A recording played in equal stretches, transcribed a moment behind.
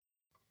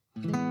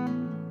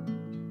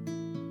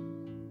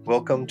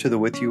Welcome to the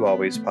With You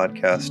Always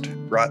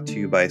podcast, brought to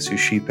you by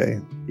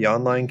Suscipe, the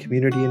online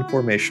community and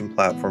formation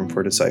platform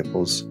for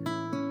disciples.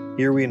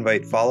 Here we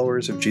invite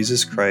followers of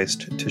Jesus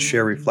Christ to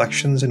share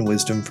reflections and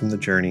wisdom from the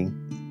journey.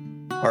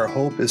 Our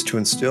hope is to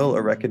instill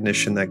a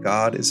recognition that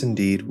God is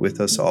indeed with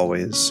us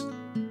always.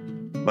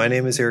 My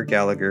name is Eric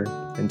Gallagher,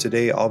 and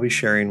today I'll be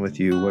sharing with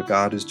you what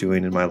God is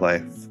doing in my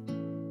life.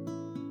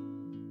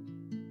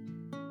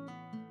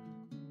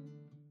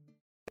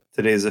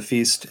 Today is a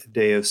feast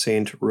day of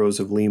Saint Rose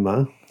of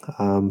Lima,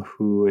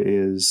 who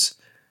is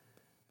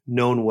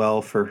known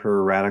well for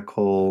her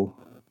radical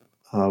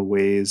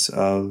ways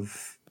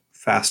of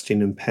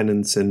fasting and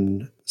penance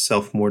and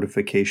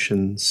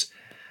self-mortifications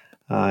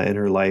in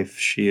her life.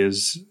 She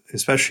is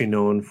especially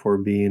known for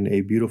being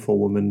a beautiful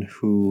woman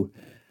who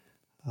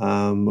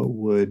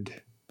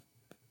would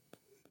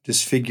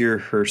disfigure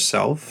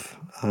herself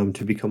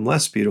to become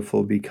less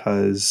beautiful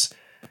because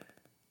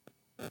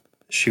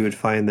she would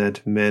find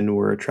that men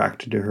were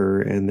attracted to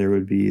her, and there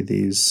would be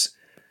these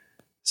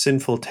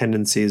sinful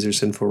tendencies or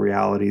sinful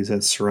realities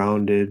that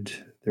surrounded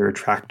their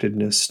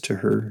attractiveness to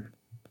her.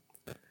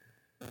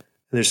 And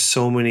there's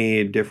so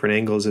many different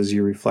angles as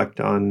you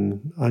reflect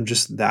on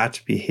just that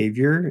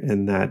behavior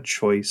and that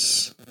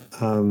choice.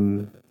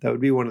 That would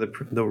be one of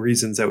the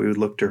reasons that we would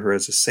look to her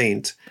as a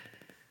saint.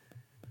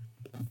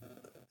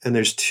 And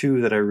there's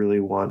two that I really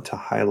want to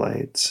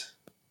highlight.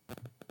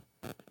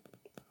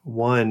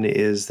 One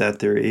is that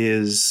there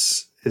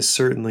is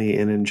certainly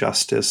an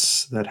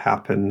injustice that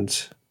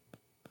happens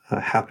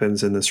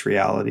in this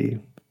reality,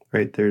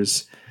 right?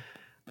 There's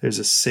a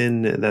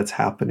sin that's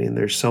happening.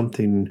 There's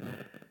something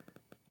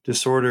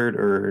disordered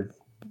or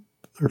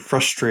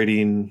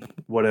frustrating,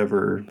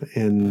 whatever,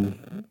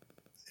 in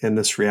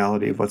this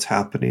reality of what's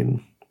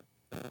happening.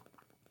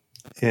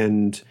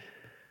 And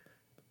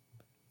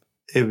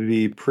it would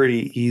be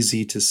pretty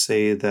easy to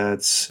say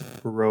that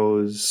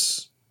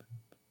Rose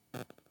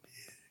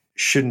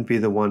shouldn't be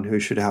the one who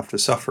should have to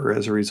suffer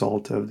as a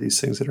result of these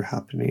things that are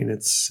happening.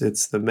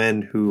 It's the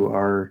men who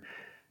are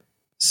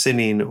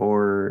sinning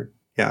or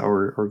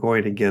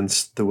going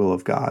against the will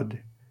of God.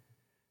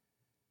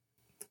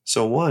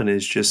 So one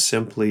is just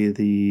simply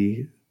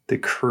the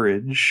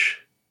courage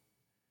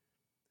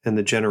and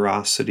the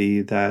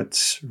generosity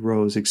that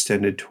Rose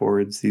extended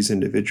towards these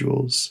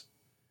individuals.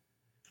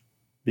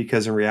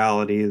 Because in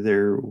reality,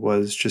 there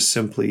was just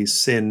simply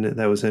sin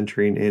that was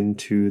entering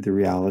into the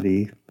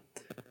reality.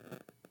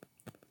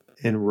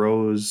 And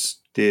Rose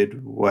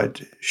did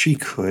what she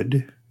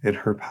could in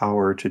her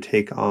power to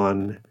take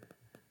on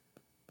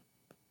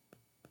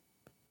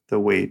the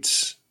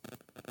weight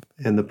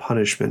and the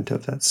punishment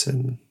of that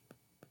sin.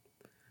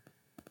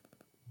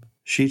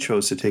 She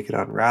chose to take it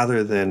on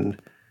rather than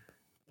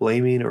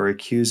blaming or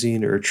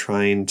accusing or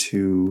trying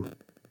to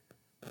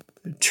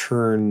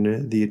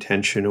turn the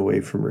attention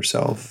away from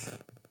herself.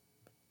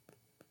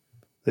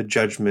 The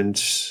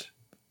judgment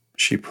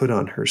she put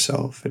on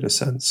herself, in a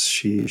sense,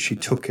 she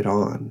took it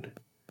on.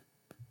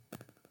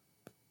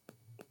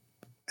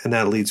 And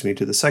that leads me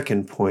to the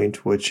second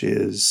point, which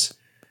is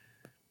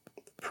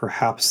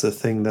perhaps the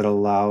thing that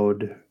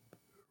allowed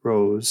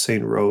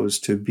Saint Rose,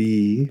 to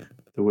be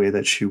the way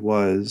that she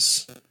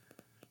was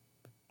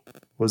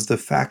the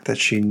fact that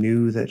she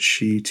knew that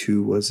she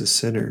too was a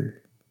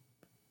sinner.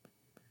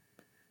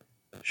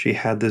 She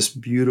had this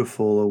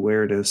beautiful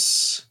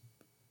awareness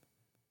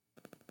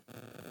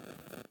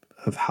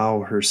of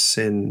how her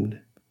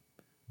sin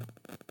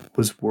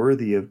was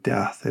worthy of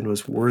death and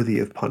was worthy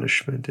of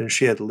punishment. And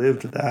she had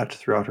lived that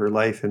throughout her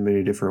life in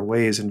many different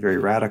ways, in very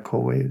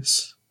radical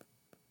ways.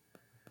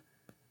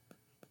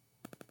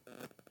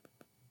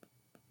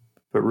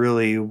 But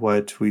really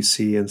what we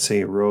see in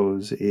St.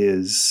 Rose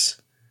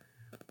is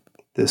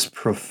this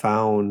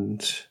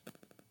profound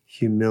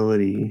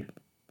humility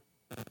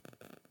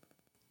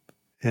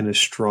and a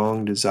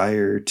strong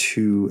desire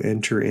to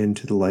enter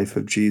into the life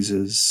of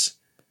Jesus,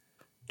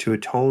 to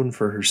atone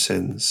for her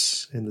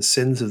sins and the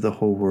sins of the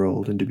whole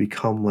world, and to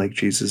become like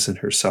Jesus in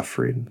her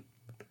suffering.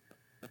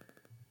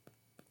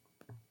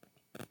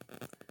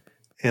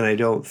 And I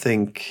don't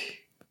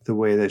think the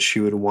way that she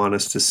would want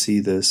us to see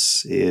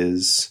this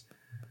is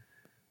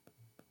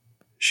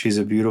she's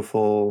a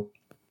beautiful,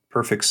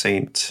 perfect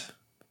saint.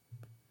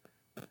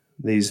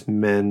 These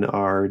men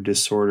are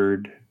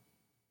disordered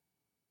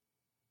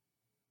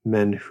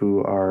men who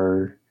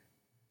are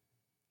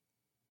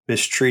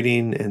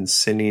mistreating and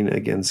sinning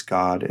against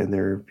God and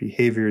their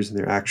behaviors and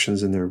their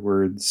actions and their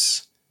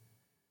words.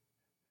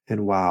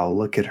 And wow,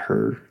 look at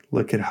her.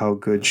 Look at how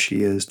good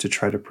she is to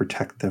try to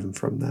protect them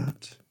from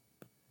that.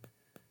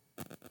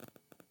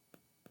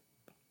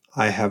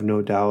 I have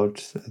no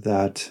doubt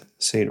that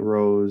St.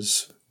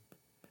 Rose,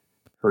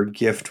 her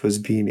gift was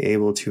being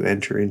able to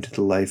enter into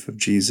the life of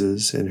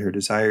Jesus, and her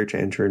desire to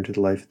enter into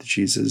the life of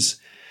Jesus,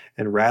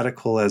 and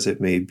radical as it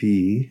may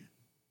be,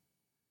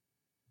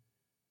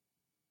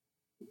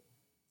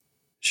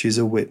 she's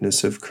a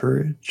witness of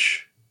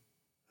courage,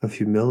 of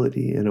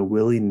humility, and a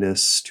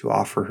willingness to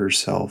offer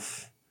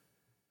herself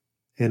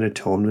in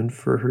atonement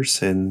for her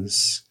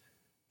sins,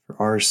 for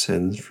our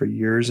sins, for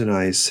yours and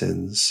I's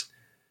sins,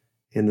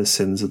 and the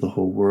sins of the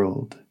whole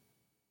world.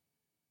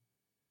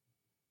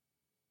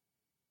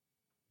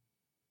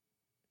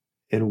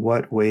 In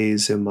what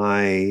ways am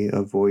I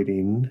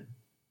avoiding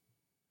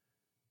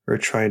or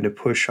trying to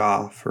push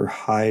off or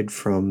hide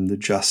from the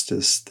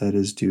justice that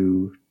is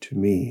due to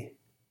me?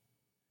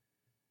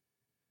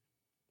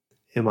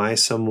 Am I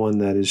someone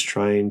that is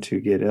trying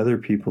to get other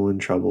people in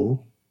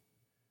trouble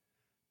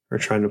or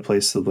trying to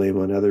place the blame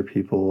on other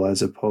people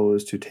as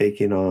opposed to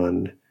taking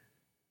on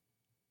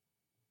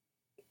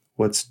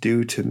what's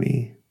due to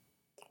me,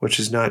 which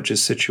is not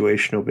just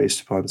situational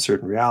based upon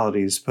certain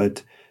realities,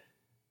 but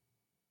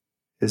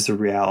is the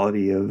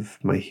reality of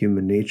my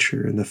human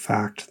nature and the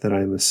fact that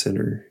I'm a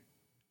sinner?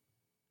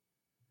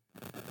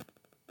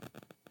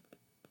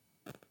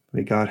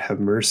 May God have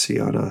mercy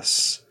on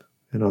us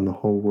and on the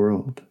whole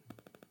world.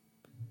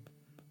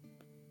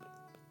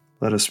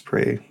 Let us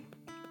pray.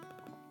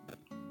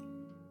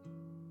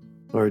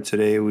 Lord,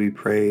 today we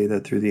pray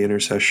that through the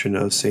intercession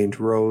of Saint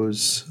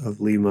Rose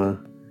of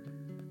Lima,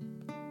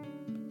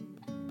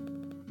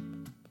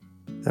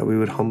 that we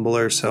would humble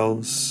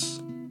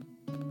ourselves,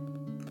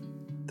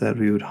 that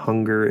we would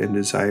hunger and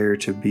desire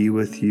to be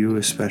with you,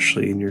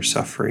 especially in your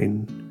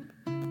suffering,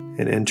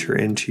 and enter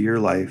into your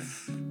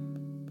life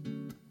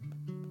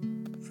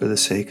for the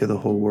sake of the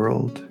whole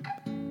world.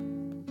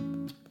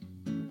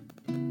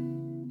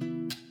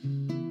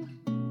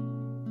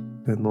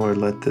 And Lord,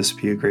 let this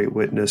be a great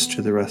witness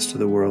to the rest of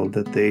the world,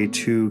 that they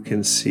too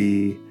can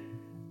see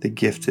the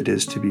gift it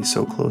is to be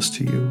so close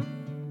to you.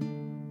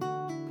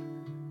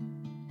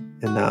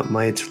 And that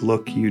might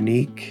look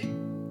unique.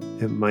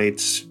 It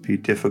might be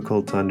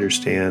difficult to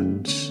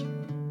understand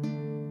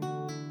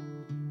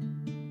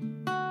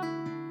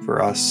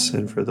for us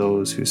and for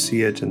those who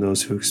see it and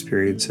those who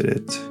experience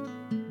it.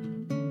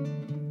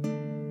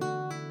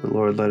 But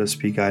Lord, let us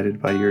be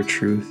guided by your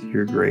truth,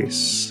 your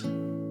grace,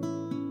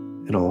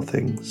 in all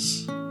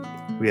things.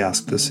 We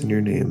ask this in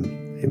your name.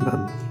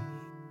 Amen.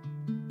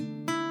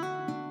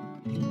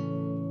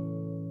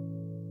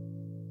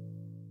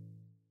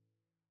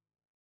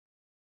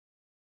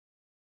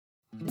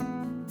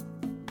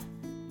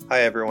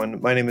 Hi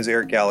everyone, my name is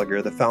Eric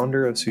Gallagher, the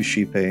founder of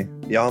Suscipe,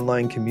 the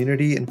online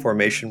community and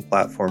formation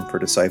platform for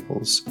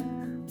disciples.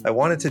 I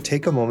wanted to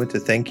take a moment to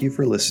thank you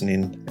for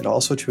listening and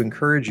also to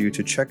encourage you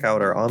to check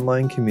out our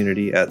online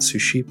community at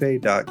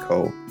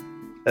suscipe.co.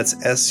 That's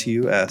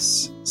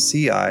suscipe.co.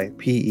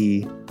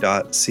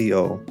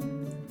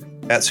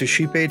 At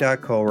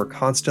suscipe.co, we're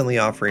constantly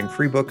offering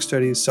free book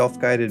studies,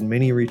 self-guided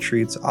mini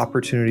retreats,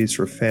 opportunities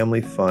for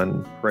family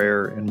fun,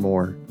 prayer, and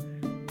more.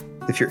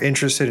 If you're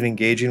interested in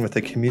engaging with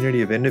a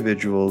community of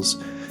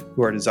individuals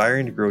who are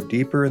desiring to grow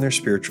deeper in their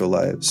spiritual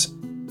lives,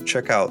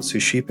 check out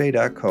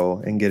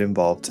suscipe.co and get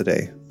involved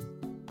today.